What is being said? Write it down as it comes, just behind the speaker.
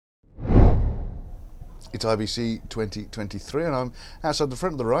It's IBC 2023, and I'm outside the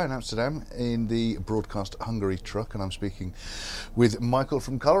front of the Rye in Amsterdam in the Broadcast Hungary truck, and I'm speaking with Micheal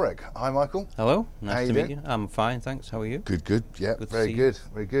from Calrec. Hi, Micheal. Hello, nice to meet doing? you. I'm fine, thanks. How are you? Good. Yeah, Good to very see good,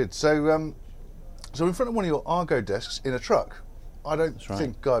 very good. So in front of one of your Argo desks in a truck. I don't That's right.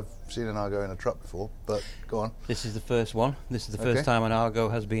 think I've seen an Argo in a truck before, but go on. This is the first one. This is the first time an Argo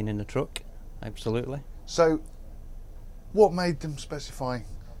has been in a truck. Absolutely. So, what made them specify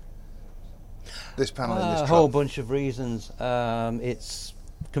this panel in this truck? A whole bunch of reasons. It's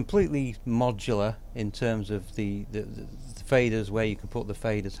completely modular in terms of the faders, where you can put the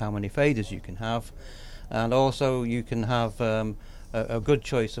faders, how many faders you can have, and also you can have a good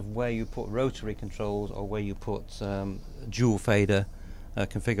choice of where you put rotary controls or where you put dual fader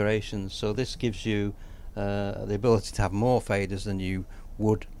configurations. So this gives you the ability to have more faders than you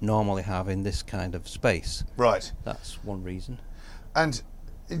would normally have in this kind of space. Right. That's one reason. And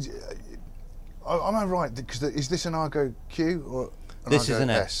am I right? Because is this an Argo Q or an This Argo is an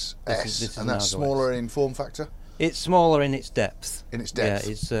S? S. This is And an that's Argo smaller S. in form factor? It's smaller in its depth. In its depth?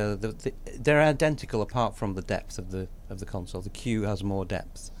 Yeah, it's they're identical apart from the depth of the console. The Q has more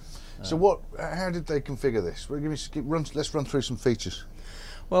depth. So how did they configure this? Well, let's run through some features.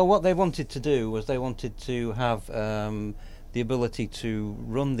 Well, what they wanted to do was they wanted to have the ability to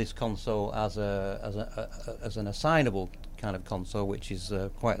run this console as an assignable kind of console, which is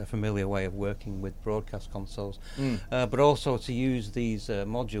quite a familiar way of working with broadcast consoles, but also to use these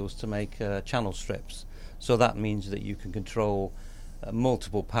modules to make channel strips. So that means that you can control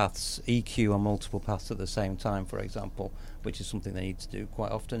multiple paths, EQ on multiple paths at the same time, for example, which is something they need to do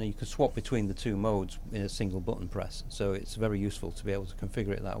quite often. And you can swap between the two modes in a single button press. So it's very useful to be able to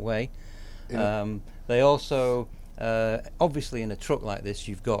configure it that way. They also, obviously in a truck like this,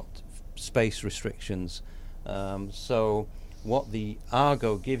 you've got space restrictions. So what the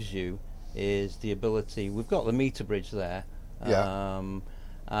Argo gives you is the ability, we've got the meter bridge there.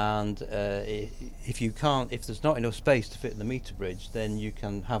 And if there's not enough space to fit the meter bridge, then you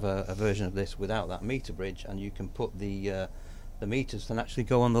can have a version of this without that meter bridge, and you can put the meters can actually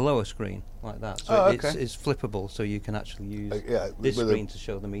go on the lower screen like that. So it's flippable, so you can actually use this screen to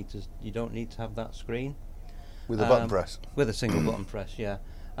show the meters. You don't need to have that screen with a button press. With a single button press, yeah.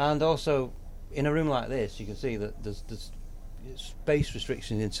 And also in a room like this, you can see that there's space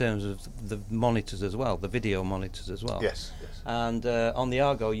restrictions in terms of the monitors as well, the video monitors as well. Yes. And on the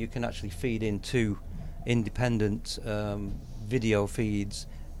Argo, you can actually feed in two independent video feeds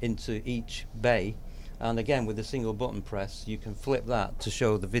into each bay, and again with a single button press, you can flip that to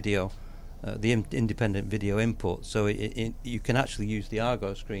show the video, the independent video input. So you can actually use the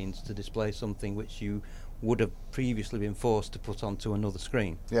Argo screens to display something which you would have previously been forced to put onto another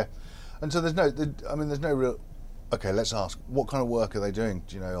screen. Yeah, and so there's no real. Okay, let's ask, what kind of work are they doing,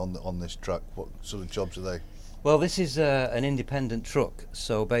 do you know, on this truck? What sort of jobs are they? Well, this is an independent truck,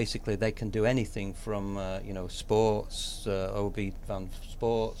 so basically they can do anything from, sports, OB van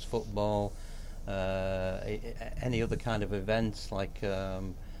sports, football, any other kind of events, like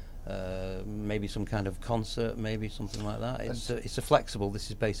maybe some kind of concert, maybe something like that. It's a flexible, this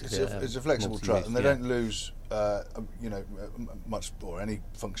is basically it's a flexible truck, and they don't lose, much or any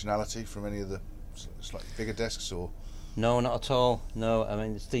functionality from any of the slightly bigger desks, or? No, not at all. No, I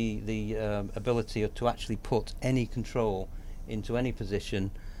mean it's the ability to actually put any control into any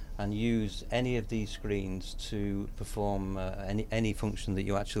position and use any of these screens to perform any function that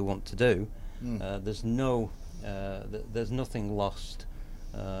you actually want to do. There's nothing lost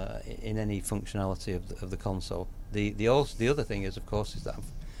in any functionality of the console. The other thing is, of course, is that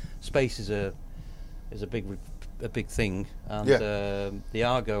space is a big thing, and the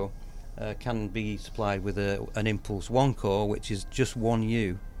Argo can be supplied with an Impulse 1 core, which is just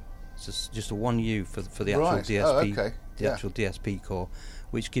 1U. It's just a 1U for the actual DSP, actual DSP core,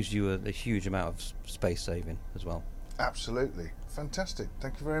 which gives you a huge amount of space saving as well. Absolutely, fantastic.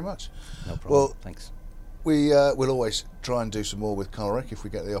 Thank you very much. No problem. Well, thanks. We'll always try and do some more with Calrec if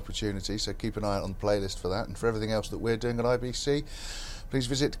we get the opportunity. So keep an eye out on the playlist for that, and for everything else that we're doing at IBC, please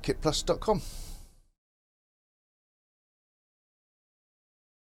visit kitplus.com.